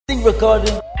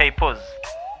recording? Hey, pause.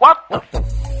 What the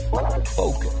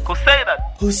Okay. Who said that?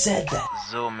 Who said that?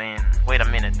 Zoom in. Wait a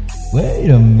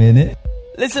minute.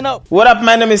 Listen up. What up?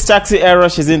 My name is Taxi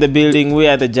Erosh is in the building. We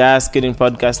are the Jazz Kidding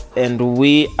Podcast and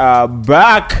we are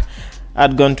back.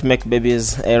 I'd gone to make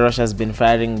babies. Erosh has been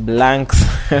firing blanks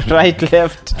right,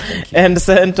 left, and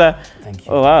center. Thank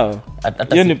you. Oh wow. Ata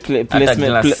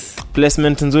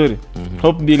Placement nzuri.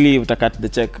 Hope Billy utakat the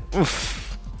check.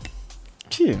 Oof.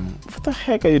 Gee, what the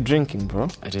heck are you drinking, bro?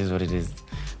 It is what it is.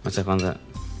 Macha kwanza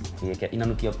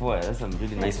inanukia poa. That's some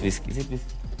really nice whiskey. Is it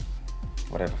whiskey?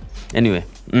 Whatever. Anyway.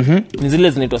 Ni zile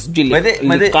zinaitwa sijui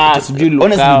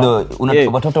Honestly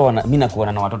though, watoto mimi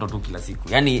nakuona na watoto tu kila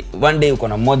siku. Yaani one day uko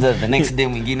na mmoja, the next day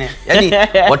mwingine. Yaani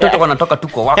watoto wanatoka tu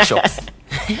kwa workshops.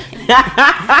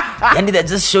 Yaani they're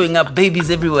just showing up babies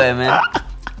everywhere, man.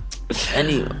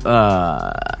 Yaani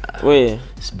wait,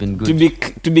 it's been good.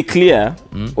 To be clear,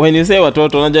 when you say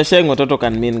watoto, unajua sheng watoto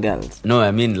can mean girls. No,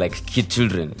 I mean like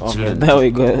children. Okay, Children. there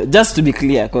we go. Just to be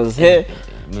clear, because hey,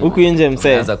 huku nje msee.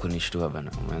 Umeanza kunishtua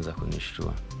bana.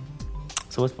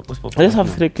 So what's I just have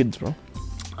 3 kids, bro.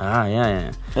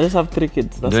 Yeah. I just have 3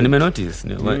 kids. That's Don't it. even notice.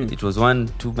 It was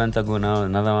 1-2 months ago now,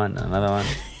 another one.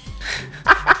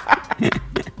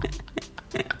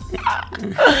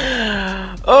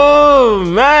 Oh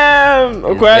man.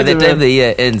 By the time the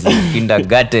year ends,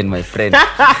 kindergarten, my friend.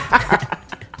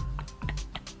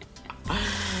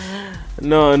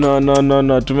 No.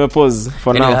 Tumepause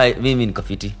for Anyway, now. hi, mimi niko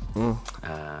fiti.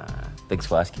 Thanks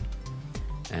for asking.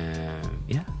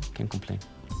 Yeah, can't complain.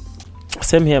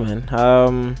 Same here,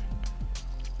 man.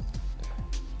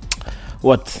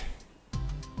 What?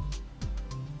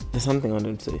 There's something I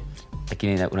wanted to say.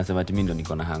 Lakini unasema ati mimi ndo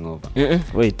niko na hangover.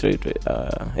 Wait.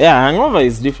 Yeah, hangover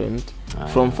is different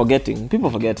from forgetting. People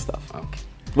forget stuff. Okay.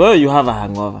 Well, you have a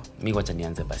hangover. Mimi wacha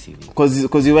nianze basi hivi.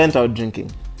 Because you went out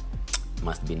drinking.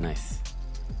 Must be nice.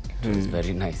 It was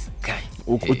very nice. Guy.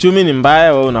 Uchumi ni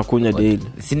mbaya, wewe unakunywa daily.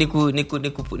 Si niku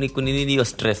nini hiyo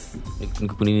stress.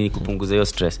 Kupunguza hiyo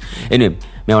stress. Anyway,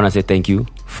 I want to say thank you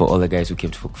for all the guys who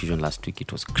came to Folk Fusion last week.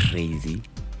 It was crazy.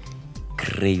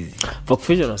 Folk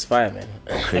Fusion was fire, man.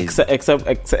 Crazy.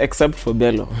 Except for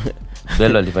Bello.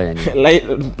 Bello alifanya nini? Like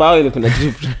power ile kuna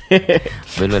drip.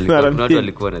 Bello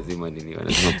alikuwa lazima nini?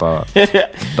 Lazima power.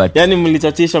 But yani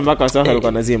mlichachisha mpaka sasa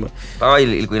alikuwa lazima. Power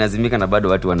ilikuwa inazimika na bado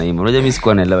watu wanaimba. Unajua mimi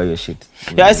sikuwa naelewa hiyo shit.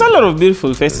 Yeah, I saw a lot of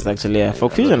beautiful faces actually. Yeah.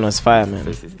 Folk Fusion was fire,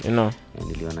 man. You know.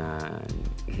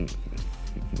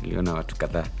 Niliona watu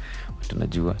kadhaa.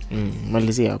 Tunajua.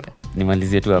 Malizia hapo.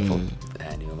 Nimalizie tu hapo.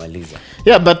 Nimemaliza.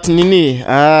 Yeah, but nini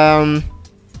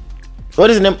what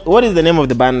is the name of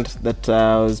the band that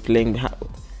was playing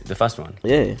the first one?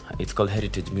 Yeah, it's called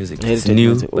Heritage Music. Heritage it's new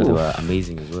Music. But they were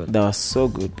amazing as well. They were so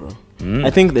good, bro.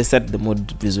 I think they set the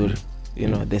mood vizuri. You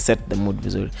know, they set the mood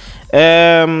vizuri.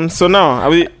 So now are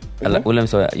we Ule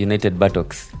mso United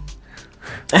Buttocks.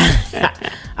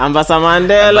 Ambassa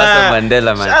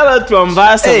Mandela man. Shout out to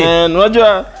Ambassa, man.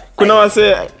 Unajua kuna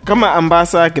wase kama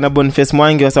Ambassa kina Boniface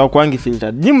Mwangi wasa kwangi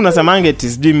filtered. Nyinyi mnasemange it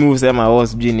is dream move sema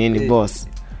boss nini boss.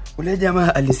 Ule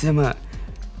jamaa alisema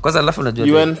kwanza alafu unajua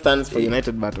UN stands for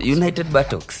United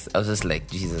Buttocks. I was just like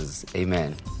Jesus,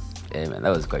 amen.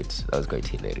 That was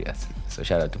quite hilarious. So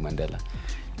shout out to Mandela.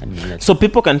 So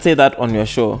people can say that on your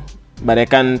show, but I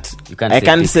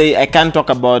can't talk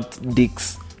about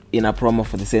dicks in a promo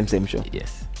for the same show.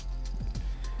 Yes.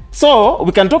 So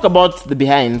we can talk about the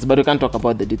behinds, but we can't talk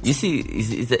about the dicks. You see,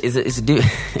 it's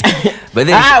but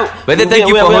then thank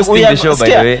you for hosting the show, by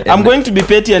the way. I'm going to be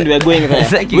petty and we are going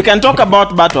there. We can talk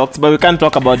about buttocks, but we can't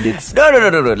talk about dicks. No.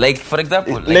 Like for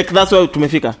example, like that's where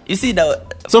tumefika. You see now.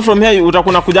 So from here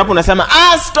utakuna kuja hapo unasema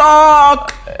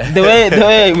talk the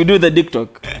way we do the dick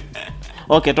talk.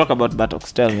 Okay, talk about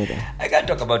buttocks. Tell me that. I can't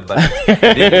talk about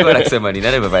buttocks. Nilikuwa nasema nini?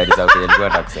 Nani amevaa hizo hapo? Nilikuwa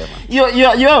nataka Yo,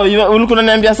 ulikuwa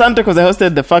unaniambia asante because I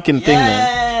hosted the fucking thing, man.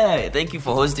 Yeah, thank you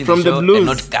for hosting From the show the blues. and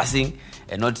not cussing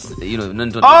and not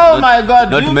my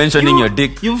god, not mentioning your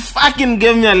dick. You fucking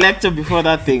gave me a lecture before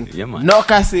that thing. Yeah, man. No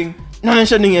cussing, no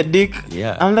mentioning your dick.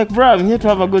 Yeah. I'm like, bro, I'm here to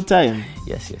have a good time.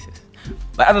 Yes.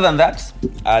 But other than that,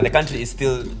 the country is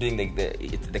still doing like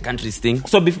the country's thing.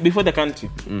 So before the country,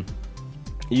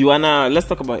 you wanna let's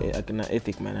talk about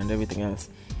ethic, man, and everything else.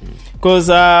 Because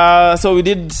so we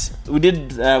did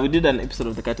an episode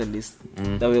of the Catalyst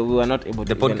that we were not able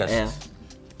to the podcast air.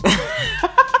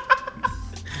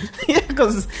 Yeah,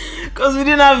 because we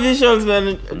didn't have visuals,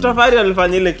 man. Tafari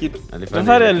alifanya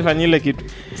ile kitu.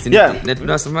 Yeah,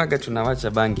 tunasemaga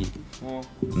tunawacha bangi.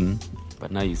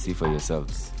 But now you see for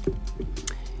yourselves.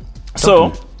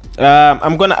 So I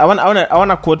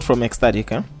want a quote from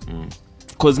Ecstatic,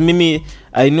 because Mimi,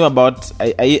 I knew about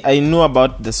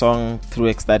the song through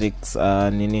Ecstatic's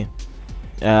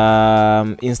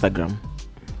Instagram.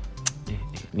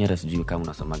 Mimi hata sijui kama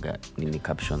unasomaga nini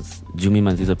captions. Jumi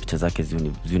manzizo picha zake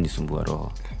zinisumbua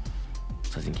roho.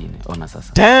 Sasa zingine ona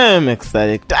sasa. Damn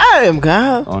Ecstatic. Damn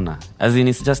girl. Ona. As in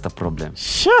it's just a problem.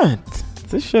 Shit.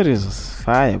 This shit is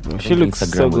fire, bro. She looks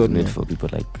Instagram so good. Was made for people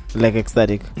like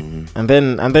Ecstatic. And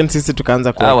then sisi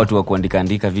tukaanza kwa watu wa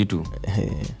kuandika vitu.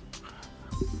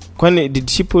 Kwani did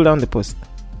she pull down the post?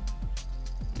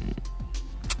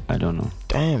 I don't know.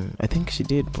 Damn, I think she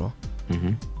did, bro.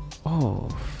 Oh.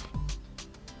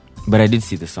 But I did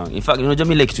see the song. In fact, you know,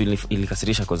 Jamie like to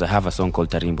ilikasirisha because I have a song called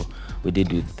Tarimbo we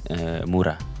did with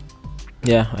Mura.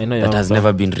 Yeah, I know that has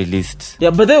never been released. Yeah,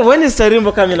 but then when is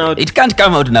Tarimbo coming out? It can't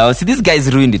come out now. See, these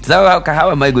guys ruined it. So how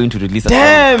am I going to release a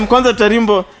song? Kwanza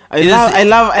Tarimbo. I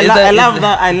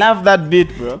love that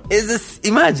beat, bro.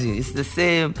 Imagine, it's the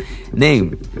same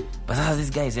name. But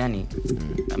these guys, yani,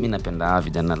 I mean, napenda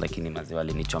vijana lakini mazee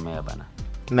walinichomea bana.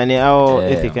 Nani hao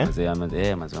Ethic eh?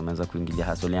 Mazee wameanza kuingilia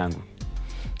hustle yangu.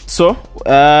 So,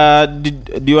 do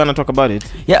you want to talk about it?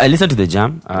 Yeah, I listened to the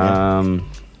jam.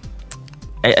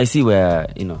 I see where,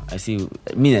 you know, I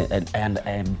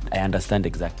understand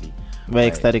exactly where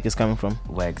Ecstatic is coming from.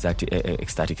 Where exactly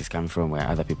Ecstatic is coming from, where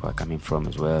other people are coming from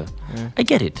as well. I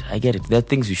get it. There are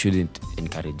things you shouldn't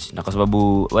encourage. Na kwa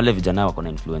sababu wale vijana wako na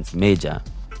influence major,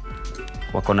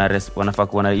 wako na wanafaa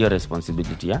kuwa na hiyo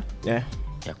responsibility ya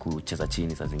kucheza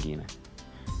chini saa zingine.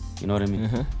 You know what I mean?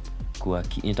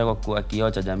 Inataka kuwa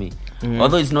kioo cha jamii.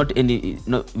 Although it's not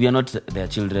we are not their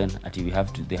children, they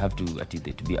have to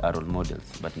be our role models,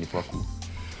 but ni kwa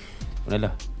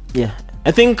unaelewa. Yeah,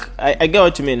 I think I get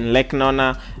what you mean. Like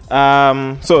naona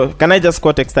so can I just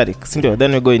quote Ecstatic?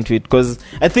 Then we go into it because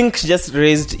I think she just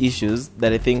raised issues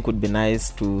that I think would be nice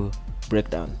to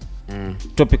break down.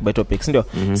 Topic by topic.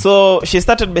 So she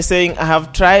started by saying, I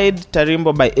have tried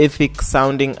Tarimbo by Ethic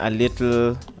sounding a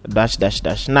little ...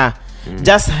 Nah,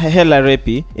 just hella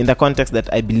rapey in the context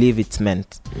that I believe it's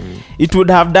meant. It would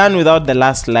have done without the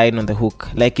last line on the hook.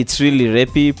 Like it's really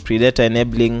rapey, predator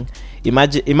enabling.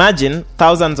 Imagine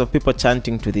thousands of people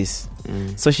chanting to this.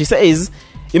 So she says,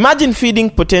 imagine feeding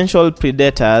potential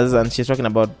predators, and she's talking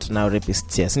about now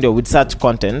rapists, yes, with such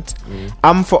content.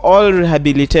 I'm for all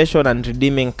rehabilitation and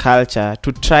redeeming culture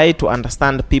to try to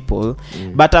understand people,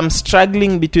 but I'm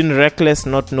struggling between reckless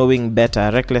not knowing better,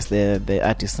 reckless the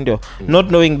artist,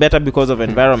 not knowing better because of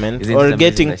environment, or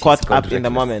getting caught up in the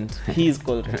moment. He is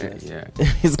called reckless.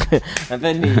 And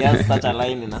then he has such a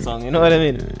line in a song, you know what I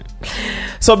mean?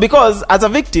 So because as a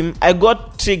victim, I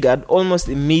got triggered almost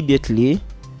immediately.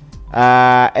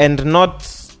 And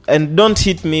don't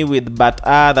hit me with but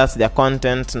that's their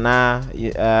content,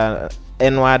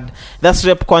 N-word, that's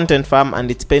rap content, fam,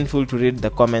 and it's painful to read the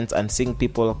comments and seeing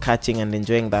people catching and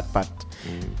enjoying that part.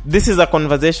 This is a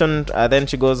conversation. Then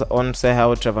she goes on to say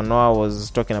how Trevor Noah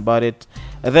was talking about it.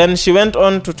 Then she went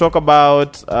on to talk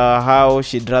about how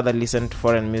she'd rather listen to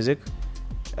foreign music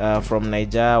from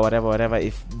Nigeria, whatever,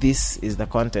 if this is the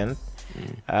content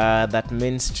that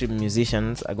mainstream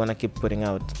musicians are gonna keep putting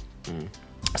out.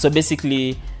 So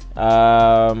basically,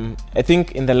 I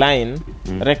think in the line,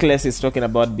 Reckless is talking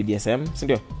about BDSM,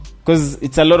 because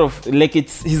it's a lot of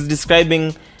he's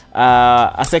describing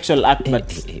a sexual act, but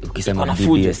ukisema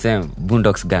BDSM,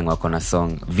 Boondocks Gang wako na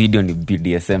song, video ni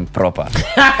BDSM proper.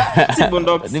 Si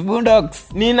Boondocks. Ni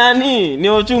Boondocks. Ni nani? Ni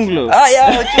Ochunglo.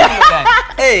 Yeah, Ochunglo Gang.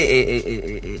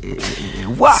 Hey.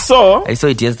 Wow. So I saw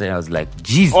it yesterday. I was like,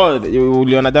 Jesus. Oh,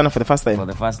 uliona jana for the first time. For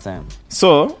the first time.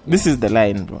 So this is the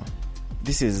line, bro.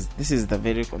 This is the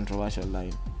very controversial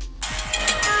line.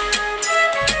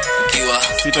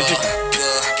 See, I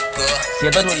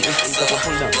thought it was a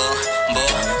full down.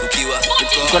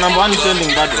 It's number one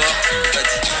trending bado.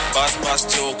 Bas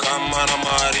choka na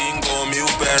maringo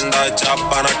miupenda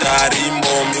chapa na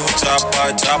tarimbo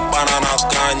miuchapa chapa na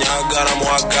nakanyaga na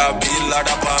mwaga bila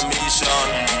ta permission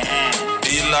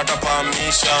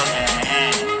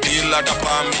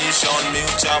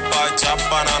miuchapa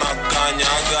chapa na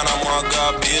nakanyaga na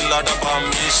mwaga bila ta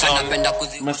permission.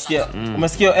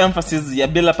 Umesikia emphasis ya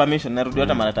bila permission, narudi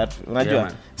hata mara tatu,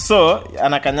 unajua. So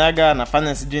anakanyaga,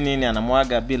 anafanya sijui nini,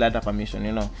 anamwaga bila hata permission,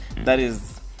 you know. That is.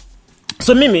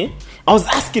 So Mimi, I was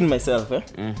asking myself,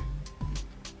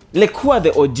 like, who are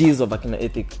the OGs of Akina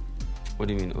Ethic? What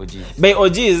do you mean OGs? By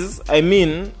OGs, I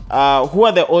mean who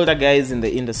are the older guys in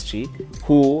the industry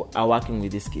who are working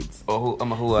with these kids? Or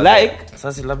who are like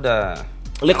sasa labda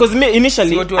like, cause me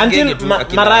initially until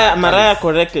Mariah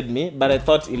corrected me, but I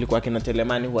thought ilikuwa Akina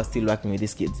Telemani who are still working with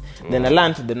these kids. Then I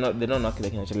learned they don't work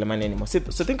with Akina Telemani anymore.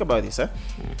 So think about this,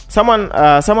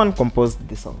 Someone composed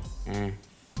this song.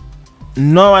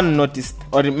 no one noticed,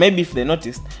 or maybe if they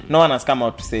noticed, no one has come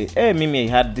out to say, hey, Mimi, I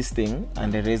had this thing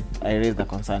and I raised the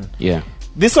concern. Yeah.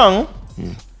 This song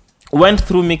went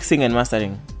through mixing and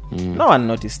mastering. No one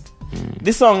noticed.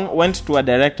 This song went to a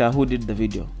director who did the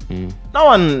video. No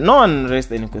one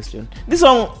raised any question. This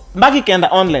song back again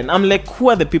online, I'm like, who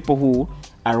are the people who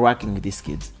are working with these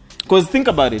kids? Because think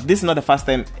about it, this is not the first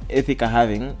time Ethic are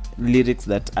having lyrics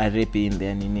that are rapey in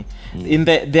their nini. In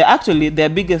their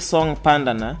biggest song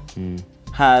Pandana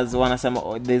has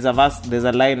wanasema, there's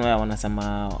a line where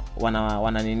wanasema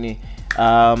wana nini.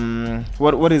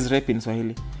 What is rape in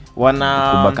Swahili?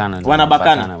 Wanabakana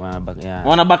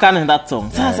in that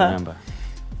song. Yeah, I remember.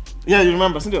 Yeah, you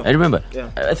remember, Sindio? I remember. Yeah.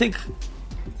 I think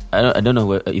I don't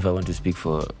know if I want to speak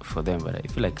for them, but I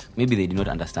feel like maybe they did not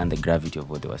understand the gravity of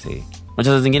what they were saying.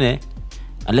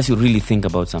 Unless you really think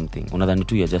about something, unadhani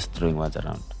tu you're just throwing words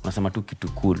around. Unasema tu kitu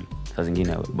cool saa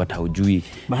zingine, but haujui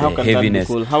the heaviness.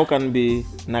 Cool? How can be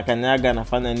nakanyaga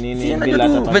nafanya nini bila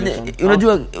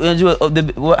unajua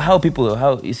how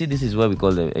you see, this is what we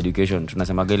call the education.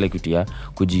 Tunasema ile kitu ya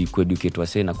kueducate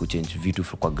wase na kuchange vitu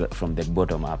from the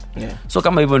bottom up. Yeah. So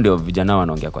kama hivyo ndio vijana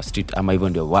wanaongea kwa street, ama hivyo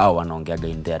ndio wao wanaongeaga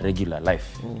in their regular life,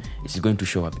 it's going to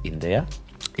show up in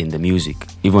the music.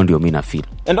 Even ndio mimi na feel.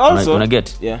 And also una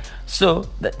get? Yeah. So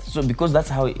because that's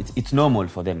how it's normal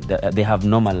for them. They have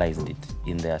normalized it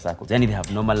in their circles. And they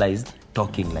have normalized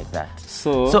talking like that.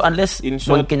 So unless in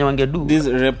short, Kenya wangedu this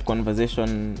rap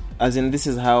conversation, as in this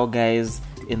is how guys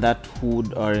in that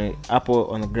hood or up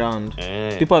on the ground,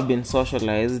 people have been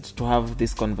socialized to have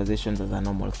these conversations as a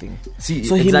normal thing. See,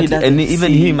 so exactly. And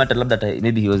even he might have that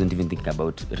maybe he wasn't even thinking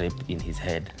about rape in his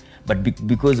head, but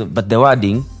but the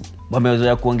wording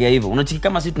wamezoea kuongea hivyo. Unachiki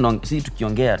kama si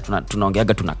tukiongea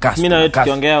tunaongeaga tunakas. Mimi na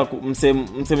tukiongea mse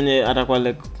atakuwa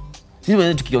like sisi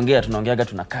wenyewe tukiongea tunaongeaga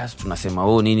tunakas,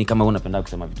 tunasema nini kama unapenda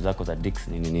kusema vitu zako za dicks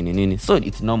nini. So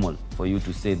it's normal for you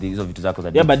to say hizo vitu zako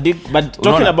za dicks. Yeah, but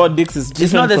talking about dicks is different,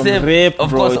 it's not the from same rape,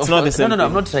 of course, it's not the same. No,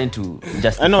 I'm not trying to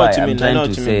justify. I know what you mean. I'm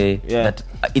trying to say that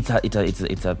it's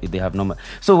a they have normal.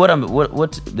 So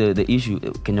what the issue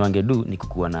Kenya wangedu ni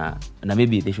kukuwa na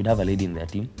maybe they should have a lady in their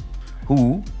team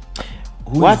who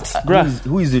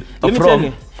is it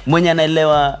from mwenye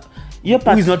anaelewa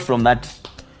who is not from that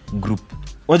group.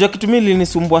 Wajua kitu mimi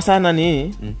linisumbua sana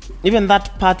ni even that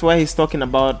part where he's talking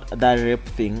about that rape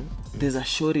thing, there's a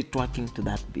shorty twerking to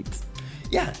that beat.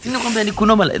 Yeah, sina kwamba ni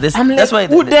kunormal. That's why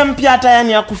udem pia hata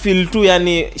yani akufeel tu,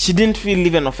 yani she didn't feel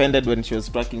even offended when she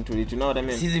was twerking to it, you know what I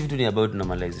mean? Sisi vitu ni about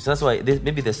normalize. So that's why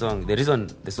maybe the reason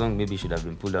the song maybe should have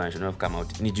been pulled down and should not have come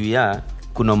out ni juu ya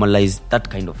kunormalize that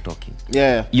kind of talking.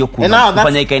 Yeah. Hiyo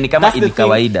kufanya ikaini kama ni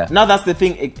kawaida. Now that's the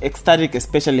thing Ecstatic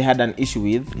especially had an issue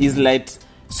with is like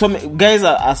so guys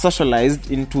are socialized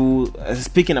into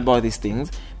speaking about these things,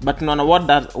 but no, what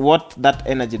that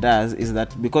energy does is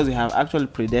that because we have actual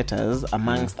predators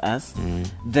amongst us,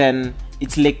 then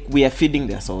it's like we are feeding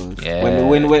their souls. Yeah,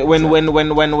 when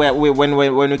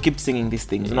we keep singing these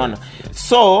things. Yeah, no.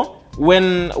 So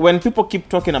when people keep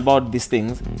talking about these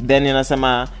things, then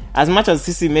inasema as much as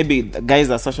sisi maybe guys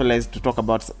are socialized to talk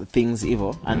about things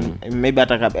evil, and maybe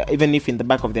even if in the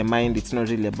back of their mind it's not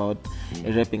really about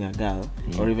raping a girl,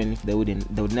 or even if they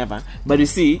would never, but you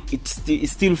see it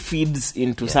still feeds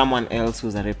into someone else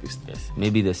who's a rapist. Yes,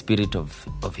 maybe the spirit of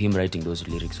him writing those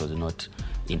lyrics was not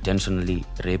intentionally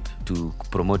rape to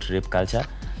promote rape culture,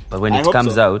 but when it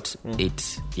comes out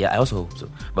I also hope so,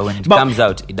 but when it comes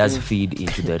out it does feed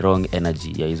into the wrong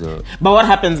energy. But what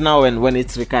happens now when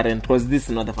it's recurrent, because this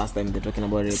is not the first time they're talking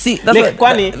about rape? See, that's like,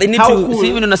 kwani they need to cool.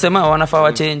 See, when unasema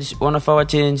wanafaa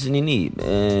change nini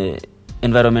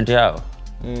environment yao.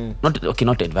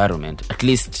 Not environment, at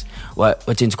least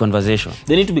change conversation.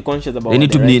 They need to be conscious about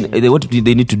what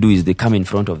they need to do is they come in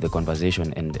front of the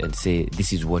conversation and say,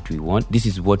 this is what we want, this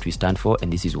is what we stand for,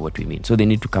 and this is what we mean. So they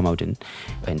need to come out and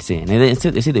say, and then they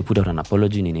say they put out an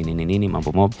apology nini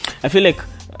mambo mob. I feel like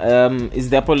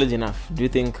is the apology enough? Do you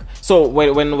think so?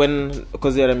 When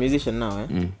because you're a musician now,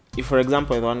 if for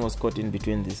example the one was caught in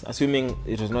between this, assuming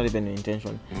it was not even your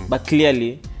intention, but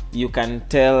clearly you can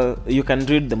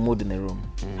read the mood in the room,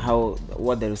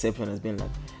 what the reception has been like.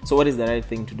 So what is the right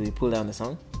thing to do? You pull down the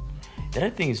song? The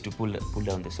right thing is to pull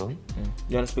down the song.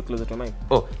 You want to speak closer to mic?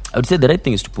 I would say the right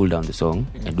thing is to pull down the song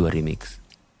and do a remix,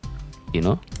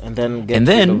 and then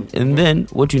then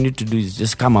what you need to do is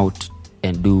just come out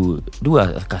and be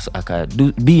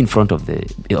in front of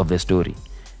the story.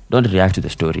 Don't react to the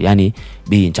story. Yani,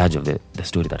 be in charge of the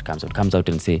story that comes out. Comes out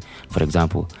and say, for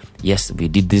example, yes, we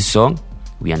did this song.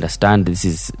 We understand this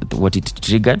is what it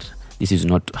triggered. This is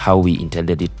not how we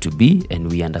intended it to be, and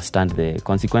we understand the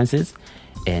consequences.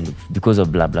 And because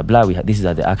of blah blah blah, these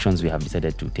are the actions we have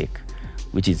decided to take.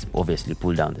 which is obviously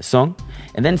pull down the song.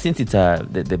 And then since it's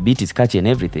the beat is catchy and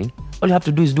everything, all you have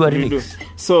to do is do a remix.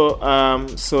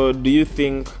 So do you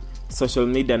think social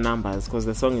media numbers, because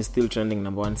the song is still trending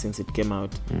number 1 since it came out,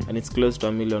 and it's close to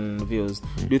 1 million views,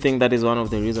 do you think that is one of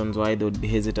the reasons why they would be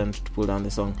hesitant to pull down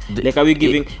the song? Like, are we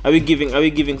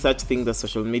giving such things as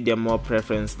social media more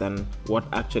preference than what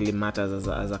actually matters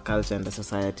as a culture and a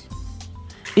society?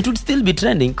 It would still be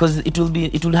trending because it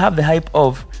will have the hype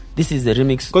of this is the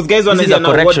remix. Because guys want to hear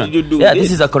now, what did you do? Yeah,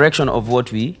 this is a correction of what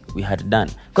we had done.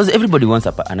 Because everybody wants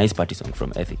a nice party song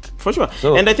from Ethic. For sure.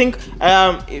 So, and I think,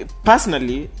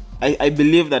 personally, I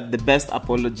believe that the best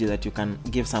apology that you can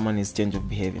give someone is change of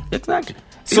behavior. Exactly.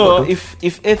 So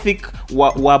if Ethic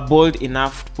were bold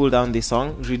enough to pull down the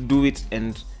song, redo it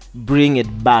and bring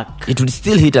it back, it would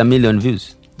still hit 1 million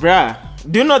views. Bruh,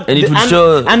 do you know? And it would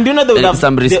show and do you know they would have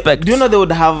some respect. Do you know they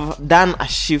would have done a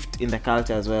shift in the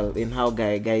culture as well in how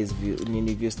guys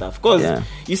view stuff? Because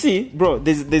you see, bro,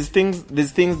 there's things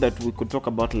that we could talk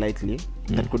about lightly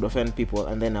that could offend people,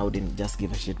 and then I wouldn't just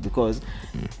give a shit because,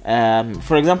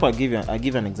 for example, I'll give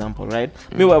you an example, right?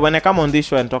 Me, when I come on this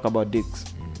show and talk about dicks,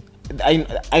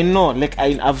 I know, like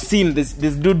I've seen these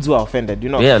dudes who are offended, you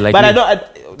know. Yeah, like.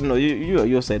 But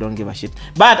you say I don't give a shit,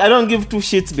 but I don't give 2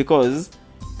 shits because.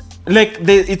 Like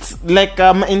it's like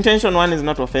intention one is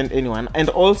not offend anyone, and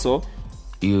also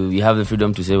you have the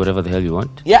freedom to say whatever the hell you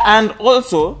want. Yeah, and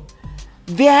also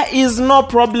there is no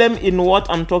problem in what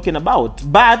I'm talking about,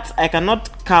 but I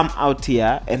cannot come out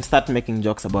here and start making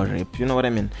jokes about rape. You know what I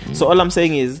mean? So all I'm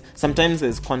saying is sometimes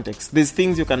there's context. There's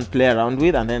things you can play around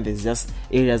with, and then there's just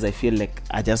areas I feel like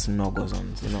are just no-go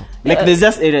zones. You know, like there's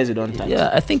just areas you don't touch. Yeah,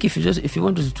 I think if you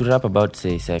want to rap about,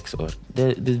 say, sex, or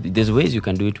there's ways you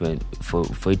can do it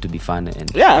for it to be fun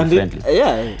and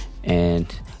friendly. And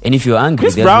if you're angry,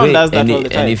 Chris Brown does that all the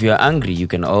time. And if you're angry, you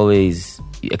can always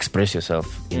express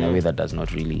yourself in a way that does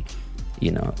not really,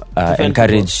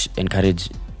 encourage,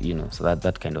 so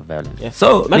that kind of violence. Yeah.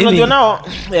 So maybe now,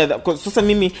 so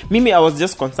Mimi, I was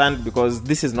just concerned because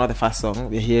this is not the first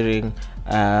song we're hearing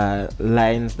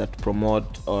lines that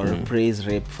promote or praise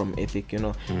rape from Ethic,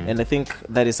 and I think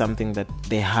that is something that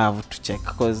they have to check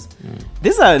because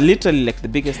these are literally like the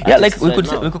biggest. Yeah, like we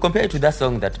could compare it to that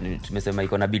song that tumesema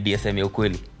iko na BDSM ya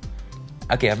ukweli.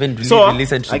 Okay, I haven't really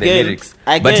listened to the lyrics,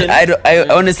 but I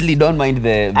honestly don't mind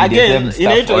the BDSM stuff.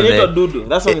 Inaitwa Dudu.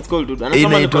 That song is called Dudu.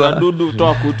 Anasema niko na Dudu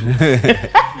toa kutu.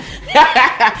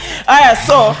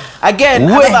 So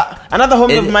again, another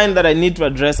home of mine that I need to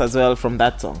address as well from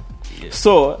that song. Yes.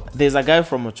 So there's a guy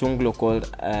from Ochunglo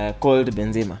called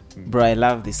Benzema. Bro, I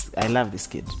love this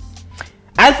kid.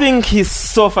 I think he's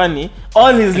so funny.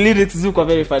 All his lyrics are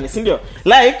very funny.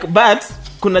 Like, but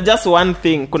kuna just one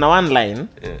line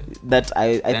that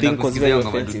I think was very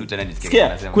offensive.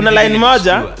 Kuna line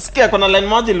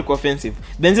moja ilikuwa offensive.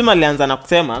 Benzema alianza na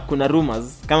kusema kuna rumors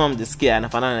kama mjisikia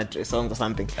anafanana na Trey Songz or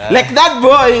something. Like that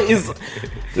boy is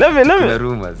let me kuna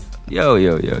rumors. Yo.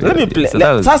 Let me play.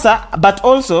 Sasa, but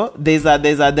also there's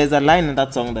a line in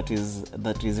that song that is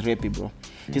rapey, bro.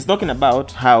 He's talking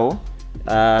about how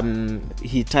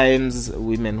he times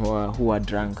women who are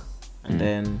drunk and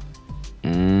then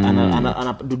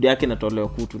ana dudu yake natolewa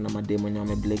kutu na mademo wenye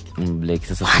wameblake.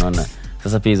 Sasa tunaona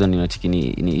sasa pia hizo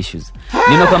ni issues.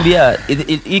 Ninakwambia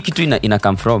hii kitu ina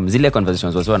come from zile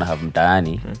conversations watu wana have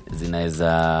mtaani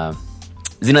zinaweza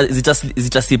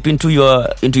zita sip into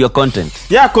your content.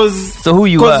 Yeah, because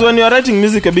when you are writing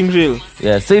music you're being real.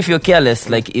 Yeah, so if you're careless,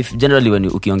 like if generally when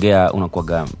ukiongea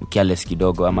unakuwa careless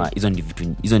kidogo ama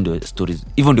hizo ndio stories,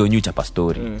 even ndio new chapa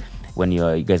story. When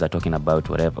you guys are talking about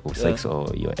whatever or sex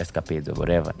or your escapades or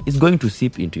whatever, it's going to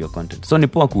seep into your content. So ni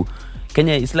poa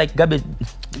Kenya is like garbage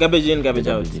in, garbage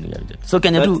out. So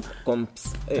Kenya tu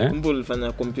kumbuka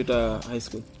fanya computer high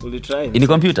school. Will you try? Ni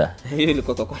computer? Hiyo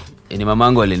ilikuwa kwa. Ni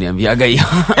mamangu aliniambiaga hiyo.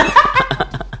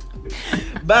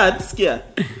 But skia.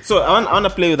 So I want to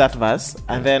play with that verse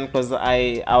and then because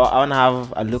I want to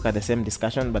have a look at the same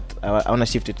discussion, but I want to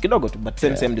shift it kidogo, but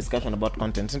same discussion about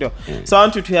content, ndio. So I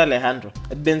want you to hear Alejandro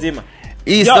Benzema.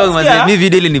 Hii song mimi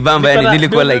video ile ni bamba, yani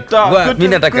nilikuwa like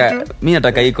mimi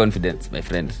nataka hii confidence, my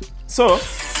friend. So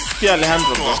skia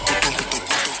Alejandro, bro.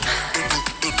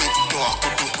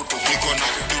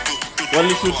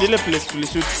 Wali shoot ile place to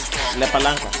shoot La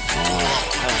Palanca.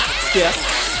 Skia.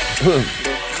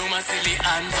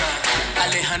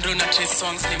 Alejandro na Trey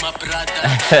Songz ni my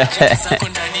brother. Sasa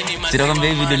ndani ni Sira kama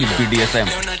video ni BDSM.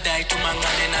 Leona dai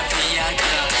tumangane na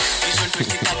Viagra. Vision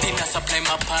 2030 na supply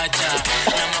mapaja.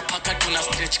 Na mapaka tuna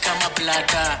stretch kama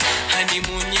bladder.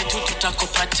 Honeymoon yetu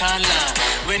tutakopatana.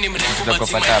 Wewe ni mrefu basi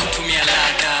kutumia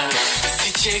lada.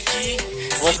 Sicheki.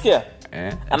 Wasikia?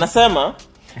 Anasema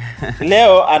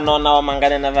leo anaona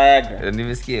Wamangana na Viagra.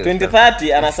 Nimesikia.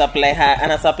 2030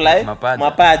 ana supply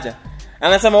mapaja.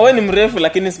 Anasema wewe ni mrefu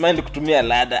lakini smile kutumia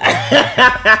lada.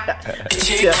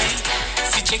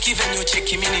 Sicheki venye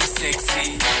cheki mimi ni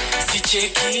sexy.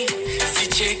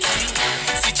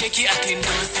 Sicheki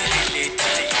atendozi relate.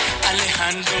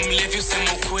 Alejandro mlevi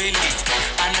usema kweli.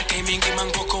 Ana timing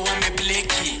mangoko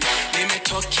wamebleki.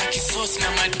 Nimetokea kisos na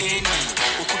madeni.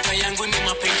 Ukuta yangu ni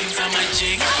mapainting za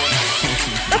majeki.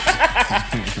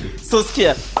 So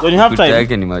skia, when you have time.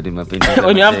 Yake ni mapainting.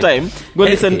 When you have time, go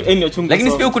listen to any Ochungu.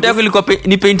 Lakini sio ukuta yako ilikuwa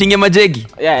ni painting ya majegi.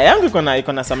 Yeah, yangu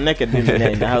iko na some naked women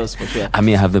in the house for sure.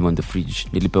 I have them on the fridge.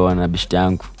 Nilipewa na bishti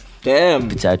yangu. Damn.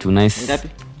 Picha tu nice. Ngapi?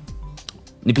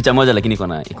 Ni picha moja lakini iko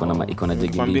na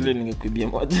jegi mbili. mbili. Ningekuibia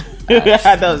moja.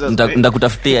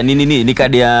 Ndakutafutia ni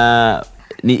kadi ya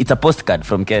it's a postcard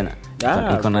from Kenya.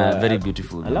 Iko na very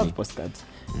beautiful. I love postcards.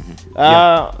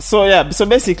 So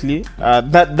basically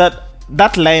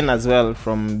that line as well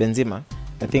from Benzema,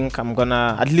 I think I'm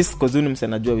gonna, at least Kozuni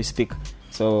msenajua we speak,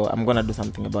 so I'm gonna do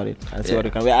something about it. I'll see what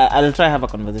we can. I'll try have a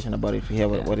conversation about it to hear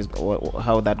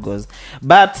how that goes.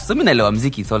 But so mimi naelewa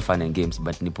muziki, it's all fun and games,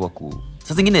 but nipoa ku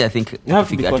sasa zingine I think you have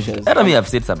to be cautious. I mean, I've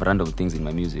said some random things in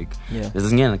my music. There's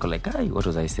zingine niko like, what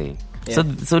was I saying?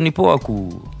 So nipoa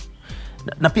ku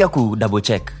na pia ku double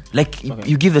check, like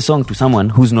you give the song to someone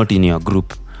who's not in your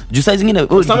group. Juu saa zingine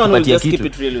someone will just keep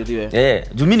it real with you.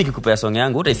 Juu mimi nikikupea song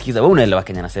yangu utaisikiza wewe unaelewa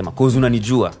Kenya nasema cause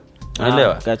unanijua.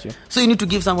 Unaelewa? Got you. So you need to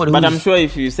give somebody but I'm sure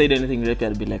if you said anything rapey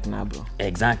I'll be like nah bro.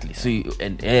 Exactly. So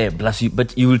plus you,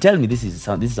 but you will tell me this is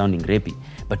sounding rapey,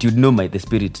 but you know the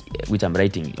spirit which I'm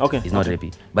writing is not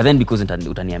rapey. But then because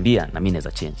utaniambia na mimi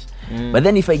naweza change. But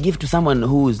then if I give to someone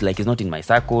who is like is not in my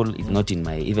circle, is not in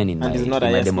my even in my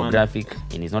demographic,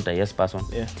 and is not a yes person,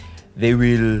 they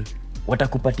will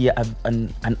watakupatia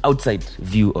an outside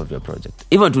view of your project.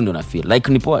 Even tu ndo na feel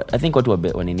like nipo, I think watu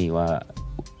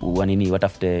wanini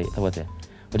watafute what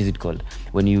is it called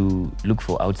when you look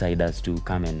for outsiders to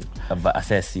come and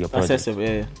assess your project.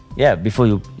 Before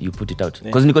you put it out,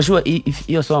 because niko sure if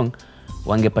your song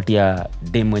wangepatia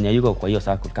dem mwenye yuko kwa hiyo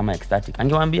circle kama ecstatic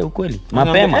angewaambia ukweli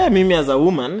mapema. Mimi as a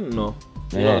woman no.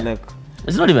 Like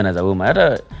it's not even as a woman,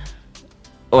 hata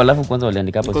alafu kwanza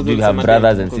waliandika hapo you have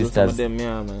brothers and sisters.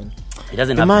 It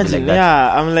doesn't have to be like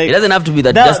that. I'm like, it doesn't have to be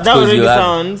that just that already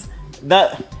sounds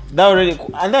that already.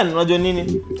 And then unajua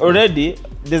nini already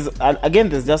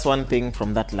there's just one thing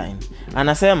from that line.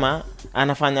 Anasema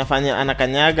anafanya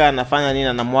anakanyaga anafanya nini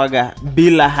anamwaga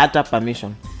bila hata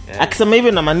permission. Akisema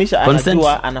hivyo inamaanisha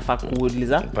anajua anafaa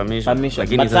kuuliza permission.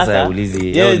 Lakini sasa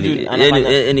yaulizi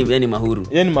yani mahuru.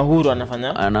 Yeye ni mahuru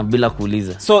anafanya ana bila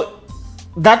kuuliza. So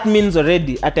that means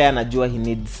already hata anajua he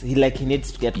needs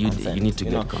to get consent. You need to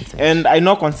get consent. And I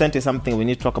know consent is something we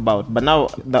need to talk about, but now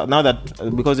that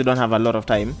because we don't have a lot of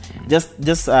time, just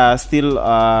still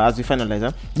as we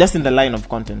finalize, just in the line of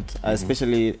content,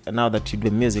 especially now that you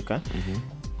do music.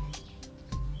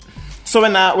 So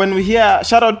when we hear,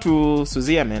 shout out to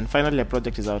Suzia, man, finally a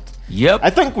project is out. Yep. I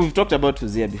think we've talked about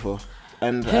Suzia before.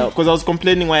 And because I was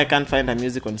complaining why I can't find her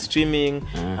music on streaming.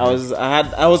 I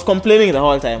was complaining the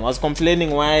whole time. I was complaining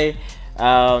why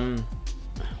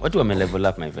watu wame level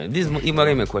up, my friend. This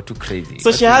imara imekuwa too crazy.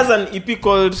 So she has an EP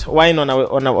called Wine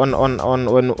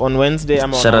on Wednesday.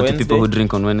 Shout out to people who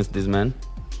drink on Wednesdays, man.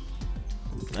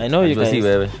 I know you guys. Si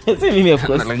wewe. Si mimi of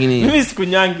course. Mimi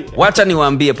sikunyangi. Wacha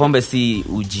niwaambie pombe si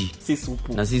uji. Si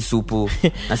supu. Na si supu.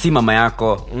 Na si mama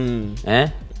yako.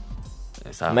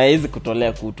 Na hizi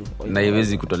kutolea kutu.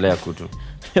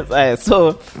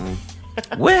 So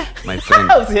where my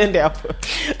friend usiende hapo.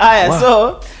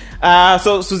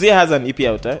 So Suzia has an EP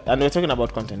out, and we're talking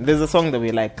about content. There's a song that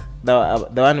we like, the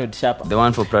one with Sharpa, the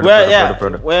one for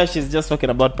Prada, where she's just talking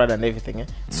about Prada and everything.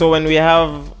 So when we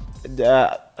have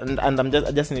and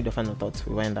I just need your final thoughts.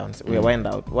 We wind down. We wind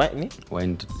out. Wind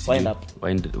up.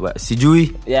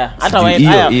 Sijui. Yeah. Hata wind.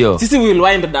 Sisi will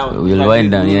wind down. We'll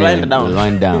wind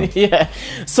down. Yeah.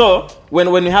 So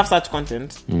when we have such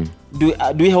content, do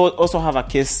we also have a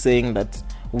case saying that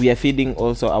we are feeding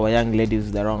also our young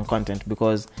ladies the wrong content?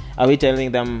 Because are we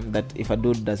telling them that if a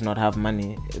dude does not have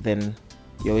money, then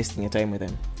you're wasting your time with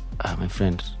him? My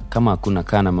friend, kama hakuna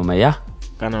kana mama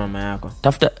yako.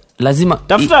 Tafuta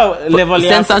level ya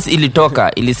census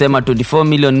ilitoka ilisema 24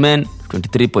 million men,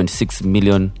 23.6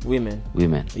 million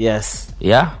women. Yes.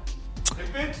 Yeah.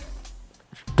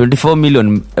 24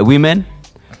 million women,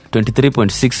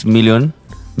 23.6 million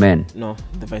men. No,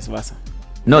 the vice versa.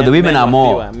 No, the women are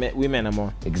more. Women are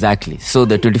more. Exactly. So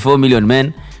the 24 million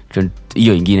men,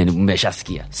 hiyo ingine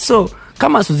mmeshasikia. So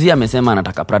kama Suzi amesema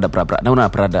anataka Prada na una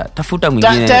Prada, tafuta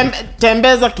mwingine.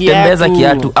 Tembeza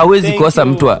kiatu.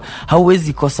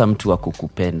 Hauwezi kosa mtu wa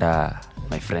kukupenda,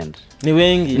 my friend. Ni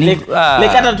wengi. Like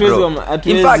hata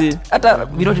tuwezi. Hata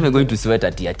we not even going to sweat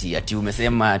ati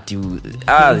umesema ati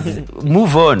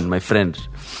move on, my friend.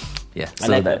 Yeah. So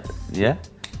like that. Yeah.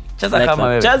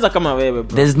 Chaza kama wewe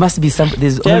bro. There's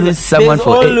always someone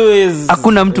for it.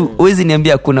 Hakuna mtu, huwezi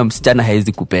niambia hakuna msichana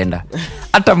haizi kupenda.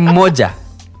 Hata mmoja.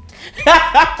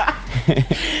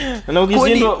 Na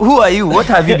ukishindwa, who are you? What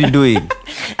have you been doing?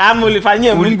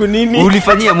 Ulifanyia Mungu nini?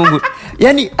 Ulifanyia Mungu.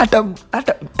 Yani hata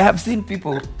I have seen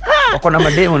people wako na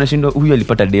mademo wanashindwa huyu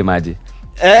alipata demo aje.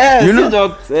 You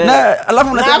know? Na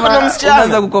alafu unasema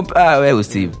unaanza kukopa wewe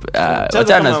usip.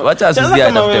 Wacha Suzi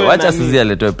atafute. Wacha Suzi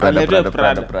aletoe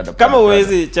Prada. Kama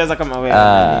uwezi cheza kama wewe.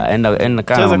 Enda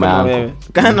kama mama yako.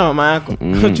 Kana mama yako.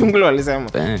 Chungulo alisema.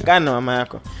 Kana mama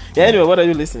yako. Anyway, what are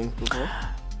you listening to?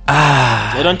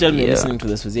 Don't tell me you're listening to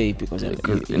the Suzi EP because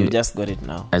you just got it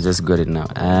now. I just got it now.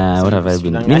 What have I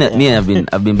been?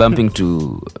 I've been bumping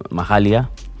to Mahalia.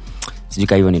 Sijui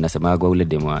kama hivyo ninasemaga ule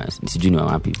demo, sijui ni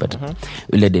wapi, but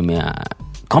ule demo ya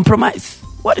Compromise.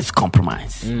 What is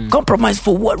compromise? Compromise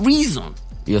for what reason?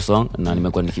 Hiyo song na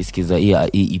nimekuwa nikisikiza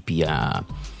hii EP ya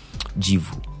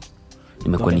Jivu.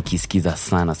 Nimekuwa nikisikiza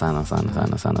sana.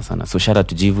 So shout out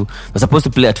to Jivu. I was supposed to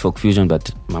play at Folk Fusion but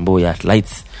mambo ya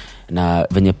lights na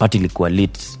venye party ilikuwa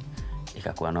lit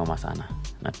ikakuwa noma sana.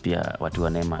 Na pia watu wa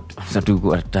Neema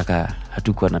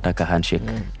hatukuwa nataka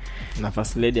handshake. Na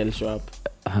first lady alishow up.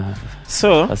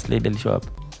 So first lady alishow up.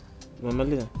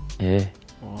 Mamaliza?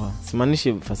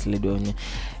 Simanishi first lady wenyewe.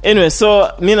 Anyway, so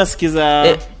mimi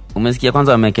nasikiza umesikia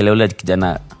kwanza wamekelea ule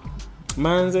kijana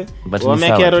manze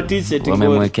wamekelea rotiche tingo.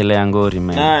 Wamemwekelea ngori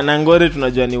man. Na ngori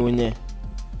tunajua ni unye.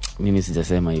 Mimi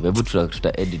sijasema hivyo. Hebu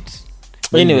tuta edit.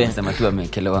 Anyway, nasema tu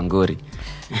wamekelewa ngori.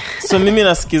 So mimi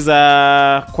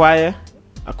nasikiza Choir.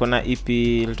 Akona EP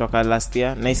ilitoka last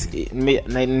year. Ndio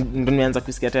nianza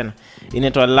kusikia tena.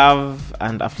 Inaitwa Love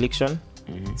and Affliction.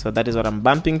 So that is what I'm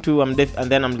bumping to. And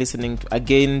then I'm listening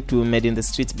again to Made in the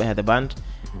Streets by the band.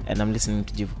 And I'm listening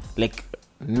to Jivu. Like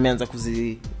nimeanza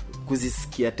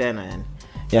kuzisikia tena yani.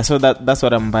 Yeah, so that's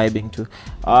what I'm vibing to.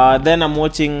 Then I'm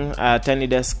watching Tiny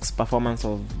Desk's performance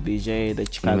of BJ the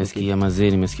Chicago.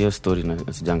 Nimesikia story na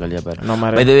sijaangalia bado.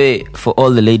 By the way, for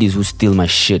all the ladies who steal my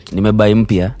shit, nimebuy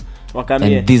mpya.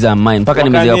 Wakamie. And these are mine. Mpaka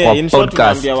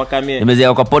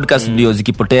nimezea kwa podcast ndio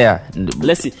zikipotea.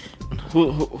 Let's see.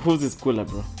 Who's this cooler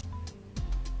bro?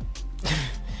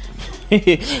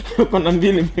 Kuna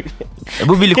mbili.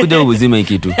 Hebu bili kuja uzima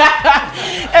hiki tu.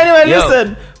 Anyway,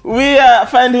 listen. We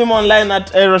find him online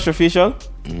at Erosh Official.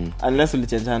 Unless we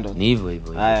change handle. Ni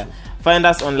hivyo. Find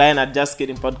us online at Just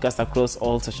Kidding Podcast across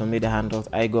all social media handles.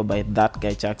 I go by that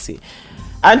guy Chaxi.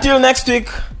 Until next week,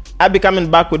 I'll be coming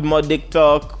back with more dick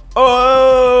talk.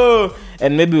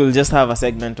 And maybe we'll just have a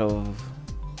segment of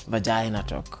vagina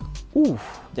talk.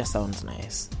 Just sounds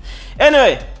nice.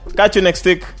 Anyway, catch you next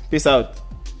week. Peace out.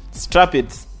 Strap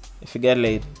it if you get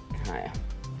laid.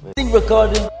 Think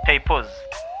recording. Hey, pause.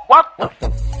 What the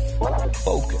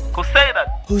okay. Who said that?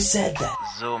 Who said that?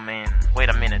 Zoom in. Wait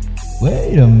a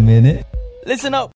minute. Listen up.